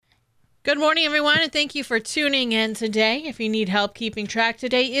Good morning, everyone, and thank you for tuning in today. If you need help keeping track,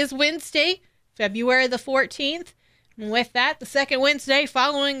 today is Wednesday, February the 14th. And with that, the second Wednesday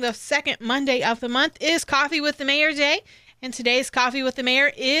following the second Monday of the month is Coffee with the Mayor Day. And today's Coffee with the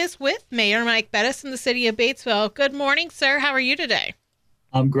Mayor is with Mayor Mike Bettis in the city of Batesville. Good morning, sir. How are you today?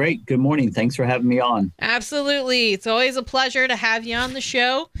 I'm great. Good morning. Thanks for having me on. Absolutely. It's always a pleasure to have you on the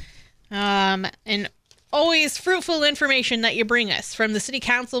show. And always fruitful information that you bring us from the city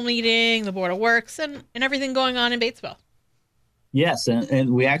council meeting, the Board of Works, and everything going on in Batesville. Yes, and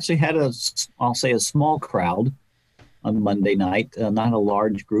we actually had I'll say a small crowd on Monday night, not a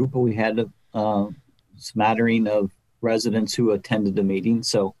large group, but we had a smattering of residents who attended the meeting.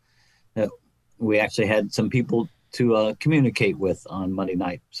 So we actually had some people to communicate with on Monday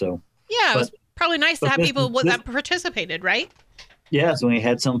night. So yeah, it was but probably nice to but have this, people this that participated, right? yes, we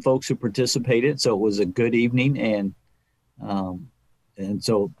had some folks who participated, so it was a good evening, and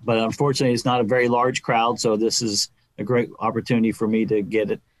so, but unfortunately, it's not a very large crowd. So this is a great opportunity for me to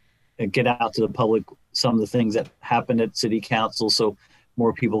get out to the public some of the things that happened at city council, so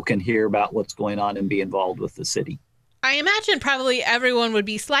more people can hear about what's going on and be involved with the city. I imagine probably everyone would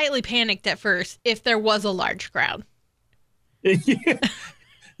be slightly panicked at first if there was a large crowd.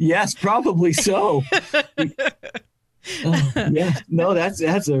 Yes, probably so. Yeah, no, that's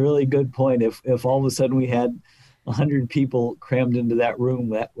a really good point. If all of a sudden we had 100 people crammed into that room,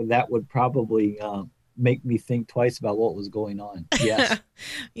 that would probably make me think twice about what was going on. Yes,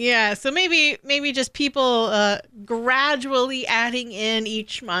 Yeah, so maybe just people gradually adding in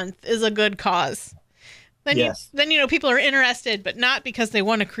each month is a good cause. Then yes, people are interested, but not because they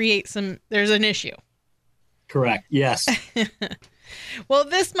want to create there's an issue. correct. Yes, Well,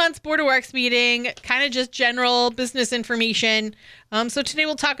 this month's Board of Works meeting, kind of just general business information. So today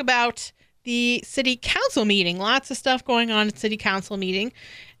we'll talk about the city council meeting. Lots of stuff going on at city council meeting.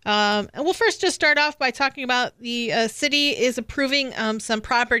 And we'll first just start off by talking about the city is approving some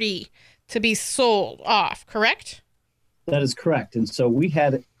property to be sold off, correct? that is correct. And so we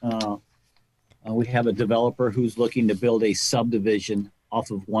have a developer who's looking to build a subdivision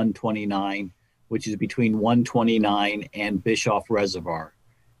off of 129, which is between 129 and Bischoff Reservoir.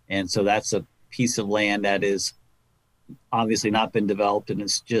 And so that's a piece of land that is obviously not been developed, and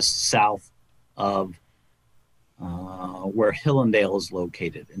it's just south of where Hillendale is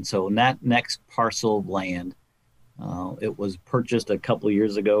located. And so in that next parcel of land, it was purchased a couple of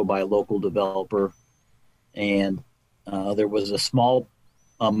years ago by a local developer, and there was a small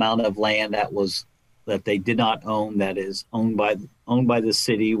amount of land that they did not own that is owned by the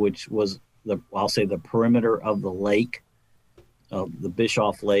city, which was I'll say the perimeter of the lake, of the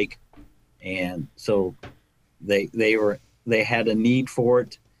Bischoff Lake, and so they had a need for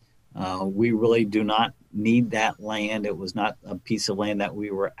it. We really do not need that land. It was not a piece of land that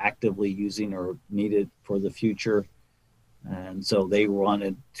we were actively using or needed for the future, and so they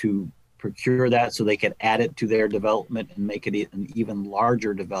wanted to procure that so they could add it to their development and make it an even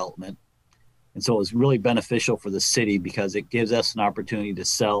larger development. And so it was really beneficial for the city because it gives us an opportunity to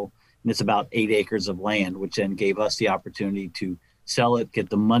sell. And it's about 8 acres of land, which then gave us the opportunity to sell it, get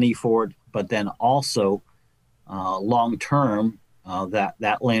the money for it, but then also long term,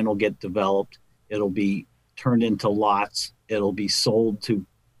 that land will get developed. It'll be turned into lots. It'll be sold to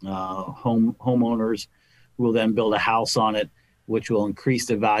homeowners who will then build a house on it, which will increase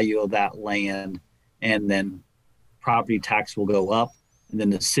the value of that land, and then property tax will go up, and then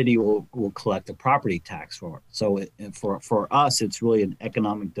the city will collect the property tax for it. So for us, it's really an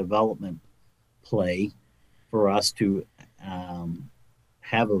economic development play for us to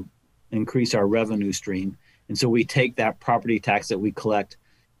increase our revenue stream. And so we take that property tax that we collect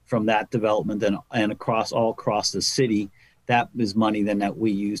from that development and all across the city. That is money then that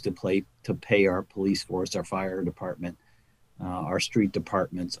we use to pay our police force, our fire department, our street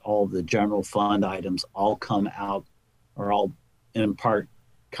departments. All the general fund items all come out, or all in part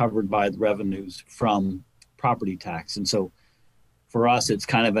covered by the revenues from property tax. And so for us, it's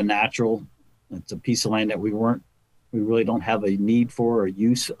kind of it's a piece of land that we really don't have a need for or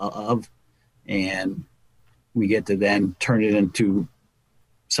use of. And we get to then turn it into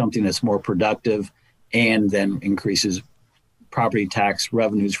something that's more productive and then increases property tax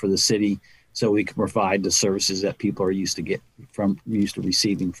revenues for the city, so we can provide the services that people are used to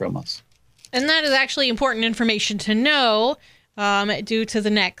receiving from us. And that is actually important information to know due to the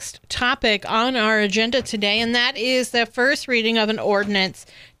next topic on our agenda today, and that is the first reading of an ordinance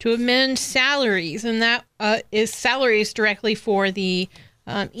to amend salaries, and that is salaries directly for the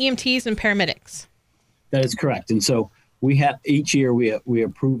EMTs and paramedics. That is correct. And so each year we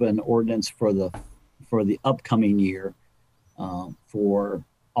approve an ordinance for the upcoming year for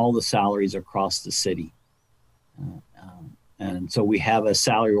all the salaries across the city. And so we have a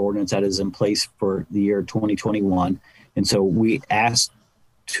salary ordinance that is in place for the year 2021. And so we asked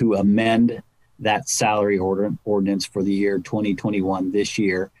to amend that salary ordinance for the year 2021 this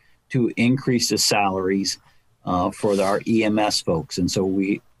year to increase the salaries for our EMS folks. And so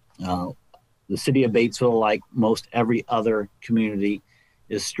the city of Batesville, like most every other community,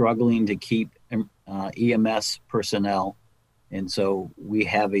 is struggling to keep EMS personnel. And so we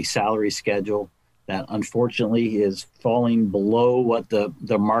have a salary schedule that unfortunately is falling below what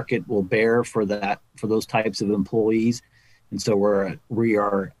the market will bear for those types of employees. And so we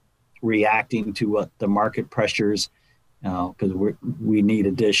are reacting to what the market pressures, because we need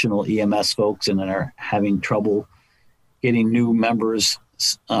additional EMS folks and are having trouble getting new members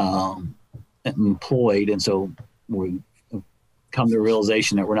employed. And so we come to the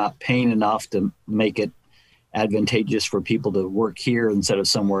realization that we're not paying enough to make it advantageous for people to work here instead of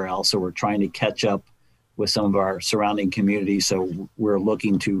somewhere else. So we're trying to catch up with some of our surrounding communities. So we're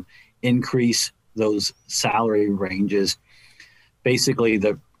looking to increase those salary ranges. Basically,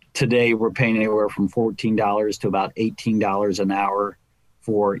 today we're paying anywhere from $14 to about $18 an hour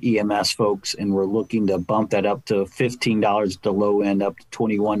for EMS folks, and we're looking to bump that up to $15 at the low end, up to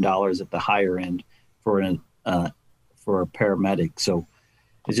 $21 at the higher end for a paramedic. So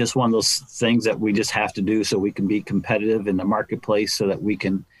it's just one of those things that we just have to do so we can be competitive in the marketplace, so that we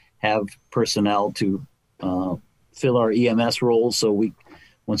can have personnel to fill our EMS roles. So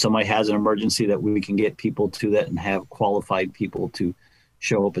when somebody has an emergency, that we can get people to that and have qualified people to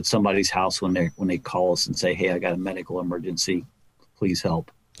show up at somebody's house when they call us and say, "Hey, I got a medical emergency, please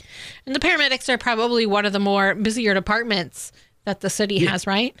help." And the paramedics are probably one of the more busier departments that the city has,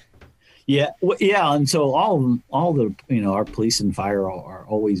 right? Yeah. And so all the, our police and fire are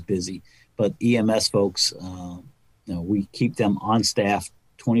always busy, but EMS folks, we keep them on staff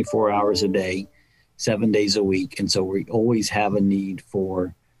 24 hours a day, 7 days a week. And so we always have a need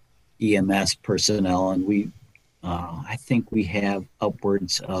for EMS personnel. And I think we have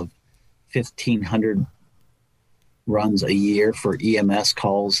upwards of 1,500 runs a year for EMS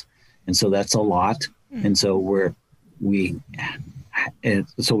calls. And so that's a lot. And so we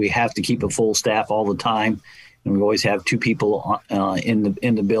have to keep a full staff all the time, and we always have two people in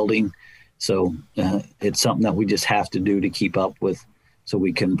the building. So it's something that we just have to do to keep up with, so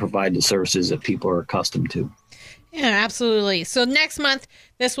we can provide the services that people are accustomed to. Yeah, absolutely. So next month,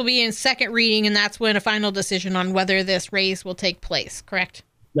 this will be in second reading, and that's when a final decision on whether this raise will take place, correct?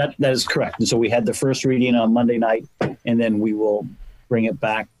 That is correct. And so we had the first reading on Monday night, and then we will bring it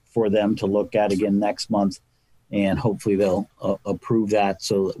back for them to look at again next month. And hopefully they'll approve that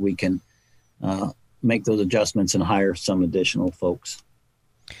so that we can make those adjustments and hire some additional folks.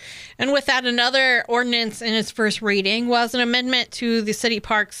 And with that, another ordinance in its first reading was an amendment to the city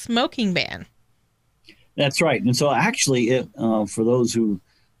park smoking ban. That's right. And so actually, for those who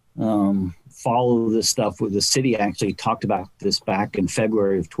follow this stuff, the city actually talked about this back in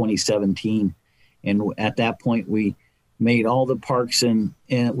February of 2017. And at that point, we made all the parks within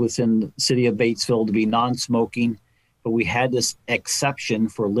the city of Batesville to be non-smoking, but we had this exception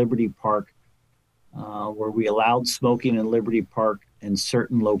for Liberty Park where we allowed smoking in Liberty Park in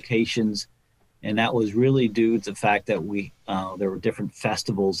certain locations, and that was really due to the fact that there were different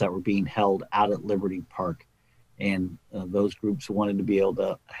festivals that were being held out at Liberty Park, and those groups wanted to be able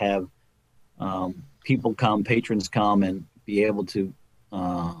to have patrons come and be able to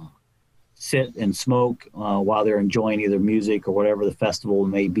sit and smoke while they're enjoying either music or whatever the festival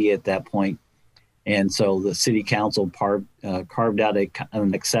may be at that point. And so the city council carved out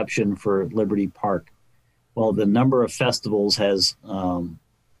an exception for Liberty Park. Well, the number of festivals has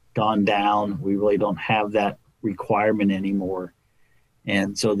gone down. We really don't have that requirement anymore.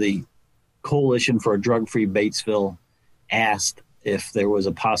 And so the Coalition for a Drug-Free Batesville asked if there was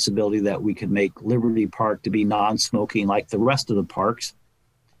a possibility that we could make Liberty Park to be non-smoking like the rest of the parks,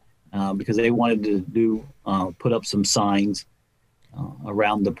 because they wanted to put up some signs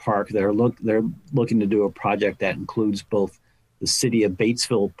around the park. They're looking to do a project that includes both the city of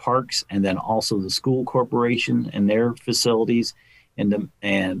Batesville parks and then also the school corporation and their facilities,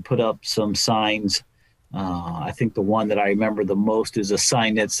 and put up some signs. I think the one that I remember the most is a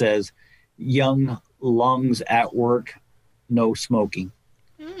sign that says, "Young lungs at work, no smoking."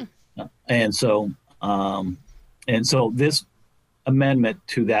 And so this amendment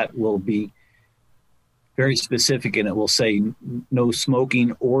to that will be very specific, and it will say no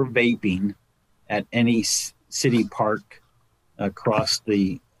smoking or vaping at any city park across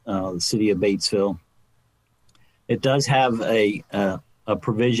the city of Batesville. It does have a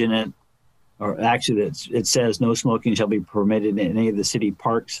provision in or actually it says no smoking shall be permitted in any of the city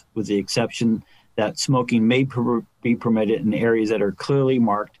parks, with the exception that smoking may be permitted in areas that are clearly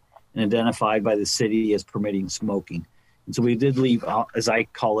marked and identified by the city as permitting smoking. And so we did leave, as I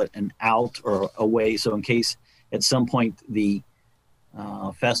call it, an out or a way. So in case at some point the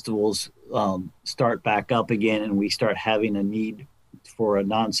festivals start back up again and we start having a need for a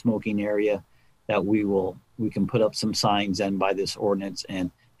non-smoking area, that we can put up some signs then by this ordinance and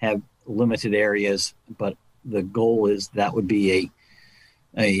have limited areas. But the goal is that would be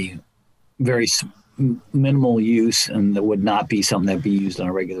a very minimal use, and that would not be something that be used on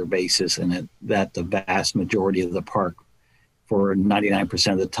a regular basis, and that the vast majority of the park for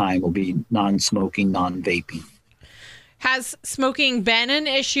 99% of the time will be non-smoking, non-vaping. Has smoking been an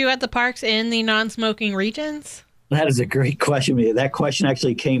issue at the parks in the non-smoking regions? That is a great question. That question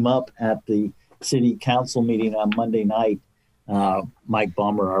actually came up at the city council meeting on Monday night. Mike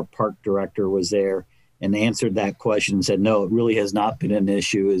Bummer, our park director, was there and answered that question and said, no, it really has not been an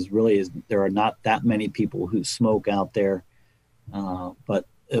issue. There are not that many people who smoke out there. But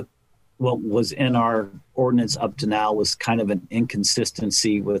what was in our ordinance up to now was kind of an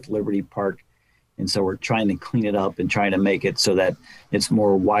inconsistency with Liberty Park. And so we're trying to clean it up and trying to make it so that it's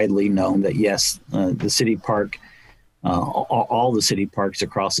more widely known that, yes, the city park, all the city parks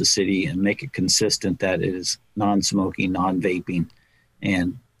across the city, and make it consistent that it is non-smoking, non-vaping,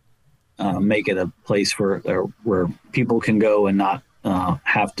 and make it a place where people can go and not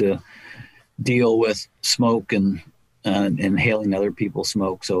have to deal with smoke and inhaling other people's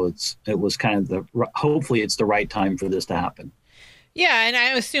smoke. So it was kind of hopefully it's the right time for this to happen. Yeah, and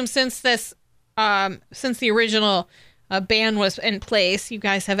I assume since the original ban was in place, you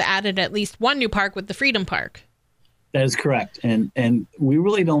guys have added at least one new park with the Freedom Park. That is correct, and we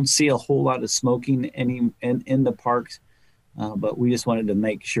really don't see a whole lot of smoking in the parks. But we just wanted to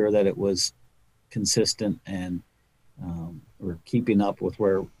make sure that it was consistent and we're keeping up with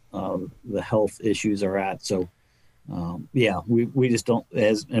where the health issues are at. So, we just don't,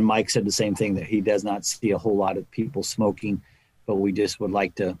 and Mike said the same thing, that he does not see a whole lot of people smoking, but we just would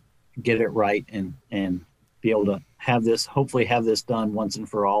like to get it right and be able to hopefully have this done once and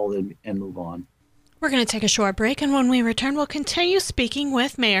for all and move on. We're going to take a short break, and when we return, we'll continue speaking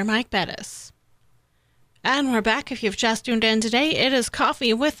with Mayor Mike Bettis. And we're back. If you've just tuned in today, it is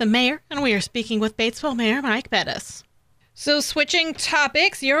Coffee with the Mayor, and we are speaking with Batesville Mayor Mike Bettis. So switching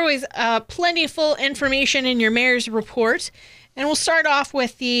topics, you're always plentiful information in your mayor's report, and we'll start off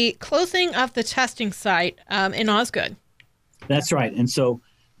with the closing of the testing site in Osgood. That's right. And so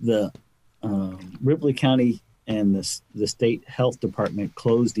the Ripley County and the state health department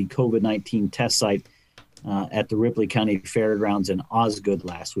closed the COVID-19 test site at the Ripley County Fairgrounds in Osgood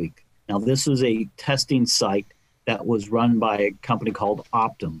last week. Now, this was a testing site that was run by a company called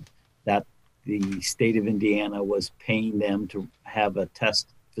Optum, that the state of Indiana was paying them to have a test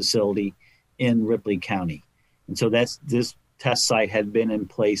facility in Ripley County. And so this test site had been in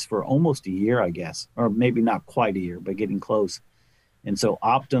place for almost a year, I guess, or maybe not quite a year, but getting close. And so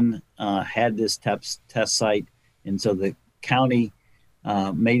Optum had this test site, and so the county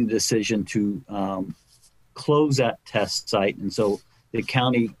made a decision to close that test site. And so the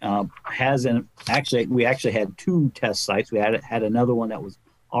county we actually had two test sites. We had another one that was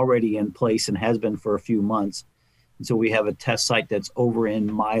already in place and has been for a few months. And so we have a test site that's over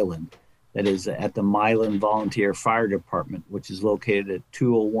in Milan, that is at the Milan Volunteer Fire Department, which is located at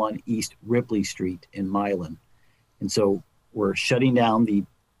 201 East Ripley Street in Milan. And so we're shutting down the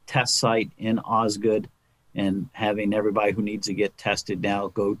test site in Osgood and having everybody who needs to get tested now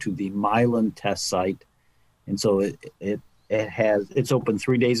go to the Milan test site. And so it's open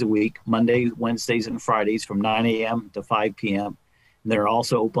 3 days a week, Mondays, Wednesdays, and Fridays from 9 a.m. to 5 p.m. And they're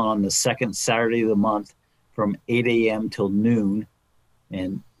also open on the second Saturday of the month from 8 a.m. till noon.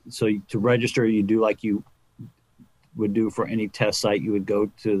 And so to register, you do like you would do for any test site. You would go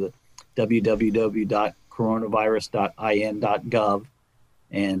to the www.coronavirus.in.gov,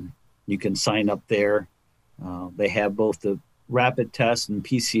 and you can sign up there. They have both the rapid test and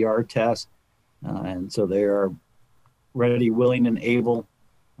PCR test. And so they are ready, willing, and able.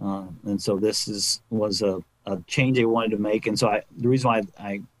 And so this was a change they wanted to make. And so the reason why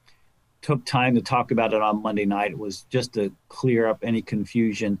I took time to talk about it on Monday night was just to clear up any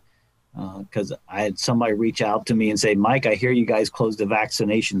confusion, because I had somebody reach out to me and say, Mike, I hear you guys closed the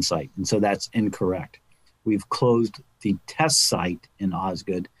vaccination site. And so that's incorrect. We've closed the test site in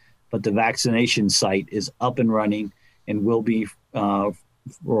Osgood, but the vaccination site is up and running and will be for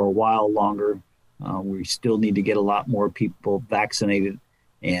a while longer. We still need to get a lot more people vaccinated.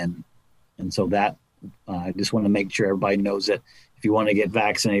 And so that I just want to make sure everybody knows that if you want to get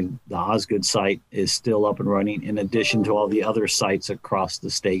vaccinated, the Osgood site is still up and running, in addition to all the other sites across the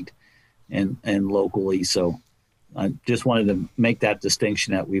state and locally. So I just wanted to make that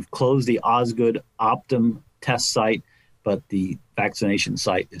distinction that we've closed the Osgood Optum test site, but the vaccination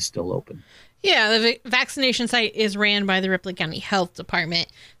site is still open. Yeah, the vaccination site is ran by the Ripley County Health Department,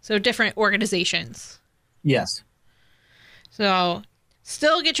 so different organizations. Yes. So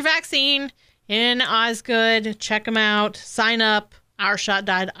still get your vaccine in Osgood. Check them out. Sign up,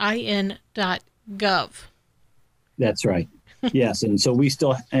 ourshot.in.gov. That's right. Yes, and so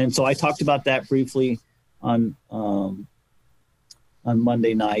I talked about that briefly on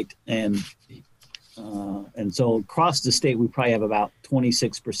Monday night, and so across the state we probably have about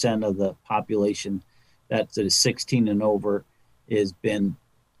 26% of the population that is 16 and over has been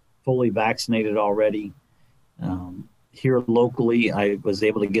fully vaccinated already. Here locally, I was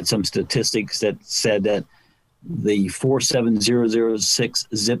able to get some statistics that said that the 47006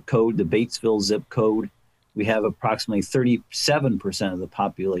 zip code, the Batesville zip code, we have approximately 37% of the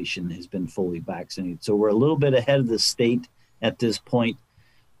population has been fully vaccinated. So we're a little bit ahead of the state at this point,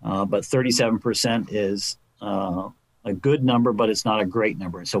 but 37% is a good number, but it's not a great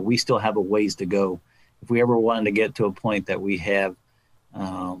number. So we still have a ways to go. If we ever wanted to get to a point that we have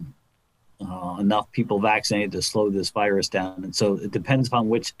enough people vaccinated to slow this virus down. And so it depends upon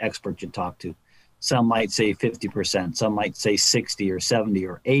which expert you talk to. Some might say 50%, some might say 60 or 70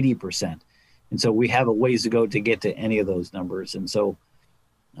 or 80%. And so we have a ways to go to get to any of those numbers. And so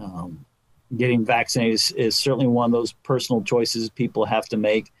getting vaccinated is certainly one of those personal choices people have to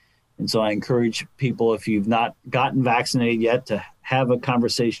make. And so I encourage people, if you've not gotten vaccinated yet, to have a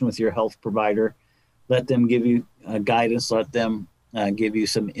conversation with your health provider. Let them give you guidance, let them give you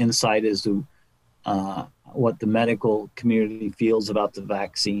some insight as to what the medical community feels about the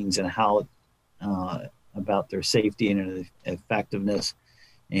vaccines and how about their safety and effectiveness.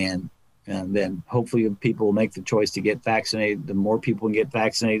 And then hopefully people will make the choice to get vaccinated. The more people can get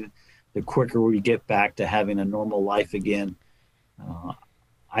vaccinated, the quicker we get back to having a normal life again.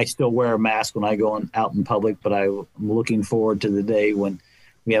 I still wear a mask when I go out in public, but I'm looking forward to the day when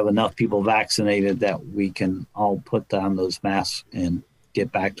we have enough people vaccinated that we can all put down those masks and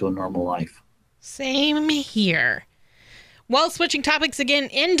get back to a normal life. Same here. Well, switching topics again,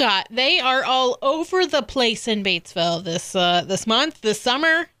 INDOT, they are all over the place in Batesville this month, this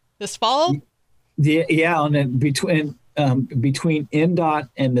summer, this fall. Yeah, and then between INDOT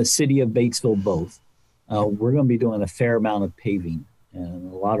and the city of Batesville both, we're going to be doing a fair amount of paving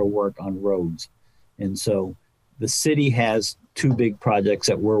and a lot of work on roads. And so the city has two big projects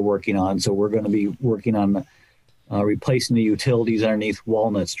that we're working on. So we're going to be working on replacing the utilities underneath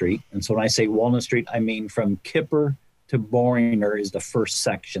Walnut Street. And so when I say Walnut Street, I mean from Kipper to Boehringer is the first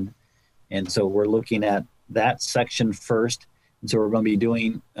section. And so we're looking at that section first. And so we're going to be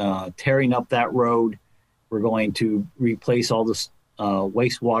doing tearing up that road. We're going to replace all the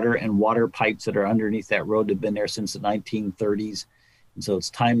wastewater and water pipes that are underneath that road that have been there since the 1930s. And so it's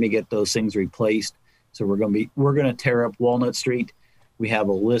time to get those things replaced. So we're going to tear up Walnut Street. We have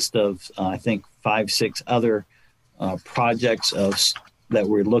a list of, I think, 5-6 other projects that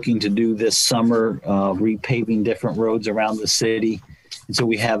we're looking to do this summer, repaving different roads around the city. And so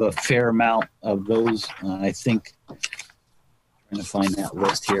we have a fair amount of those. I think, trying to find that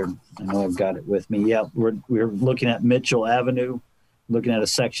list here. I know I've got it with me. Yeah, we're looking at Mitchell Avenue, looking at a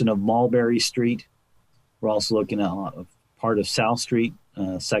section of Mulberry Street. We're also looking at a part of South Street,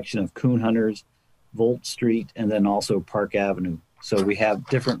 a section of Coon Hunters, Volt Street, and then also Park Avenue. So we have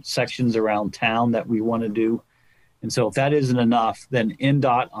different sections around town that we want to do. And so if that isn't enough, then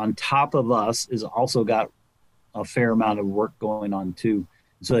INDOT on top of us has also got a fair amount of work going on too.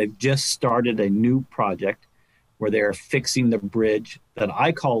 So they've just started a new project where they're fixing the bridge that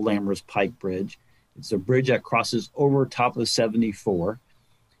I call Lammers Pike Bridge. It's a bridge that crosses over top of 74.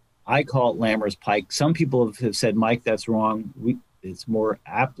 I call it Lammers Pike. Some people have said, Mike, that's wrong. It's more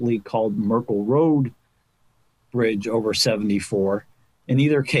aptly called Merkle Road Bridge over 74. In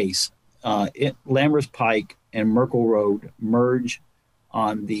either case, Lammers Pike and Merkle Road merge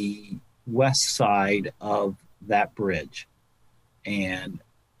on the west side of that bridge. And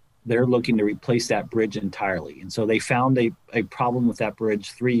they're looking to replace that bridge entirely. And so they found a problem with that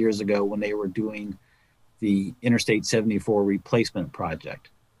bridge 3 years ago when they were doing the Interstate 74 replacement project.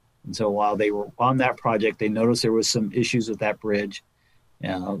 And so while they were on that project, they noticed there was some issues with that bridge.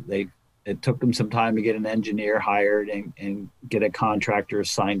 It took them some time to get an engineer hired and get a contractor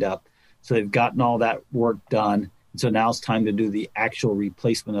signed up. So they've gotten all that work done. And so now it's time to do the actual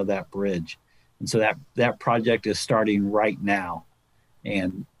replacement of that bridge. And so that project is starting right now.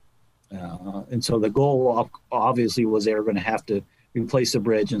 And And so the goal obviously was they were going to have to replace the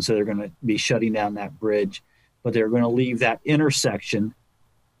bridge, and so they're going to be shutting down that bridge, but they're going to leave that intersection.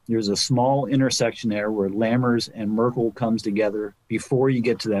 There's a small intersection there where Lammers and Merkel comes together before you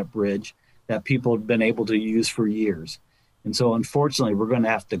get to that bridge that people have been able to use for years. And so unfortunately, we're going to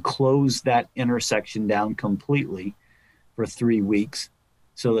have to close that intersection down completely for 3 weeks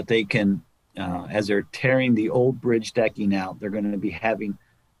so that they can, as they're tearing the old bridge decking out, they're going to be having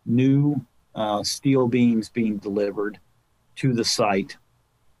new steel beams being delivered to the site.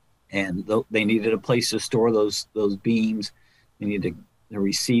 And they needed a place to store those beams. They need to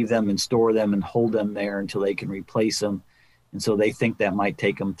receive them and store them and hold them there until they can replace them. And so they think that might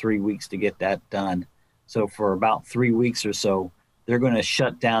take them 3 weeks to get that done. So for about 3 weeks or so, they're going to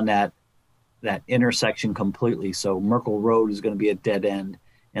shut down that intersection completely. So Merkel Road is going to be a dead end,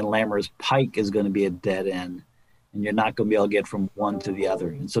 and Lammers Pike is going to be a dead end, and you're not going to be able to get from one to the other.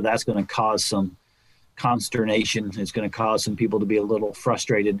 And so that's going to cause some consternation. It's going to cause some people to be a little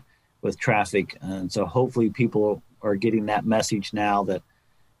frustrated with traffic. And so hopefully people are getting that message now that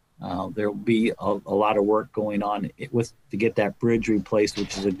there will be a lot of work going on to get that bridge replaced,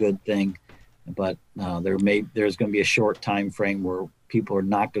 which is a good thing. But there's going to be a short time frame where people are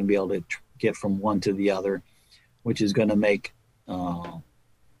not going to be able to get from one to the other, which is going to make a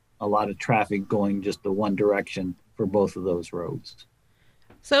lot of traffic going just the one direction for both of those roads.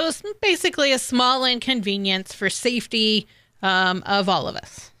 So it's basically a small inconvenience for safety of all of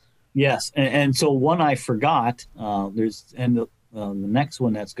us. Yes, and so one I forgot. The next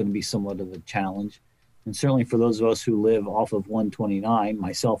one that's going to be somewhat of a challenge, and certainly for those of us who live off of 129,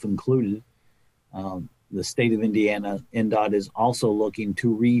 myself included. The state of Indiana, INDOT, is also looking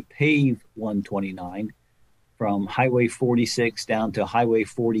to repave 129 from Highway 46 down to Highway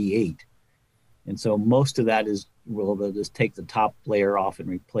 48. And so most of that they'll just take the top layer off and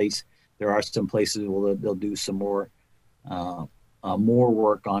replace. There are some places where they'll do some more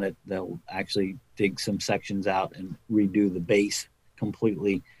work on it. They'll actually dig some sections out and redo the base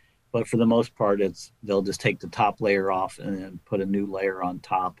completely. But for the most part, they'll just take the top layer off and then put a new layer on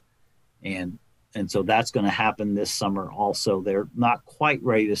top. And so that's going to happen this summer also. They're not quite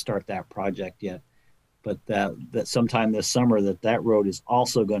ready to start that project yet, but that sometime this summer that road is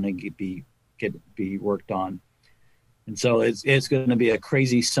also going to be worked on. And so it's going to be a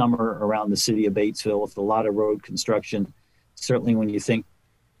crazy summer around the city of Batesville with a lot of road construction. Certainly when you think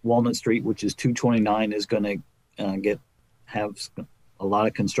Walnut Street, which is 229, is going to have a lot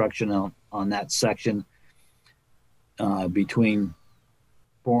of construction on that section between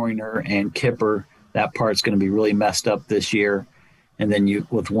Boehringer and Kipper. That part's going to be really messed up this year. And then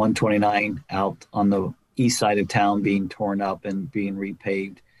with 129 out on the east side of town being torn up and being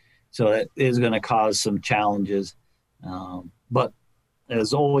repaved. So that is going to cause some challenges. But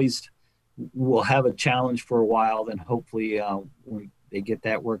as always, we'll have a challenge for a while. Then hopefully when they get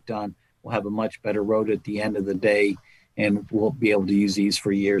that work done, we'll have a much better road at the end of the day. And we'll be able to use these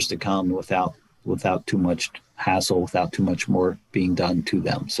for years to come without too much hassle, without too much more being done to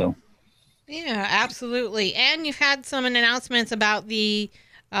them. So, yeah, absolutely. And you've had some announcements about the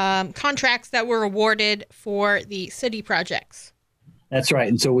contracts that were awarded for the city projects. That's right.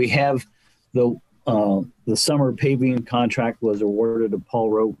 And so we have the summer paving contract was awarded to Paul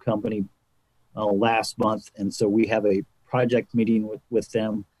Rowe Company last month. And so we have a project meeting with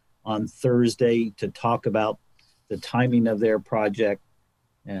them on Thursday to talk about the timing of their project.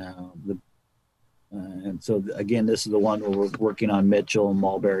 And so again, this is the one where we're working on Mitchell and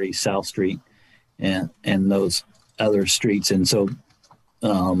Mulberry, South Street, and those other streets. And so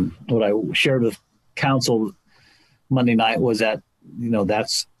what I shared with council Monday night was that,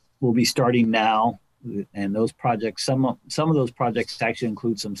 we'll be starting now. And those projects, some of those projects actually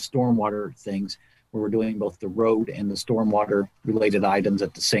include some stormwater things where we're doing both the road and the stormwater related items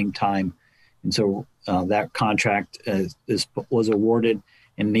at the same time. And so that contract was awarded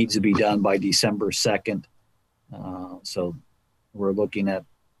and needs to be done by December 2nd. So we're looking at,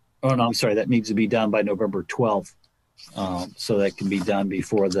 that needs to be done by November 12th. So that can be done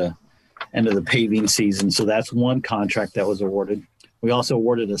before the end of the paving season. So that's one contract that was awarded. We also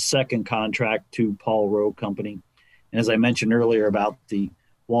awarded a second contract to Paul Rowe Company. And as I mentioned earlier about the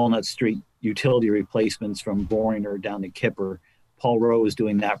Walnut Street utility replacements from Boehringer down to Kipper, Paul Rowe is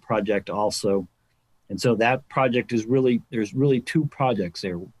doing that project also. And so that project there's really two projects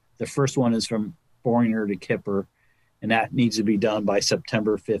there. The first one is from Boehringer to Kipper, and that needs to be done by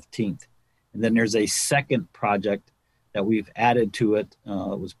September 15th. And then there's a second project that we've added to it.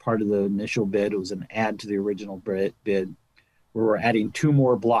 It was part of the initial bid. It was an add to the original bid, where we're adding two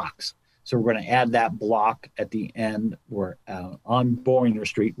more blocks. So we're going to add that block at the end. We're on Boehringer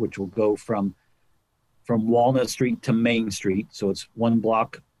Street, which will go from Walnut Street to Main Street. So it's one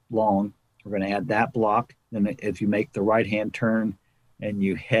block long. We're going to add that block. Then if you make the right-hand turn and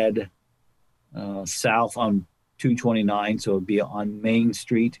you head south on 229, so it'd be on Main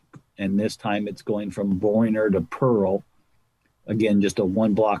Street, and this time it's going from Boehringer to Pearl. Again, just a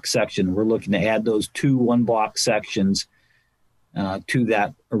one block section. We're looking to add those 2 1-block sections to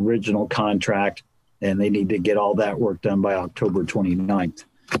that original contract, and they need to get all that work done by October 29th.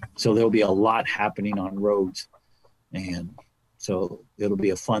 So there'll be a lot happening on roads, and so it'll be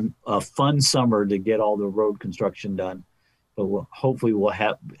a fun summer to get all the road construction done. But hopefully we'll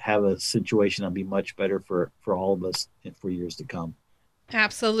have a situation that'll be much better for all of us for years to come.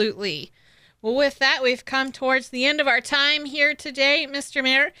 Absolutely. Well, with that, we've come towards the end of our time here today, Mr.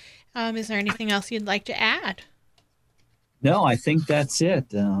 Mayor. Is there anything else you'd like to add? No, I think that's it.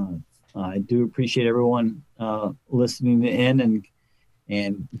 I do appreciate everyone listening in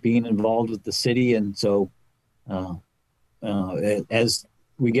and being involved with the city. And so as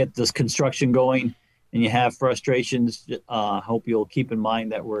we get this construction going and you have frustrations, hope you'll keep in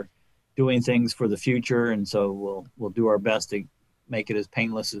mind that we're doing things for the future. And so we'll do our best to make it as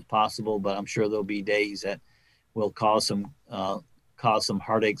painless as possible. But I'm sure there'll be days that will cause some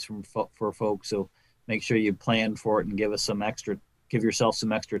heartaches for folks. So make sure you plan for it and give yourself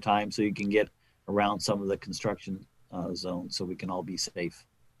some extra time so you can get around some of the construction zones so we can all be safe.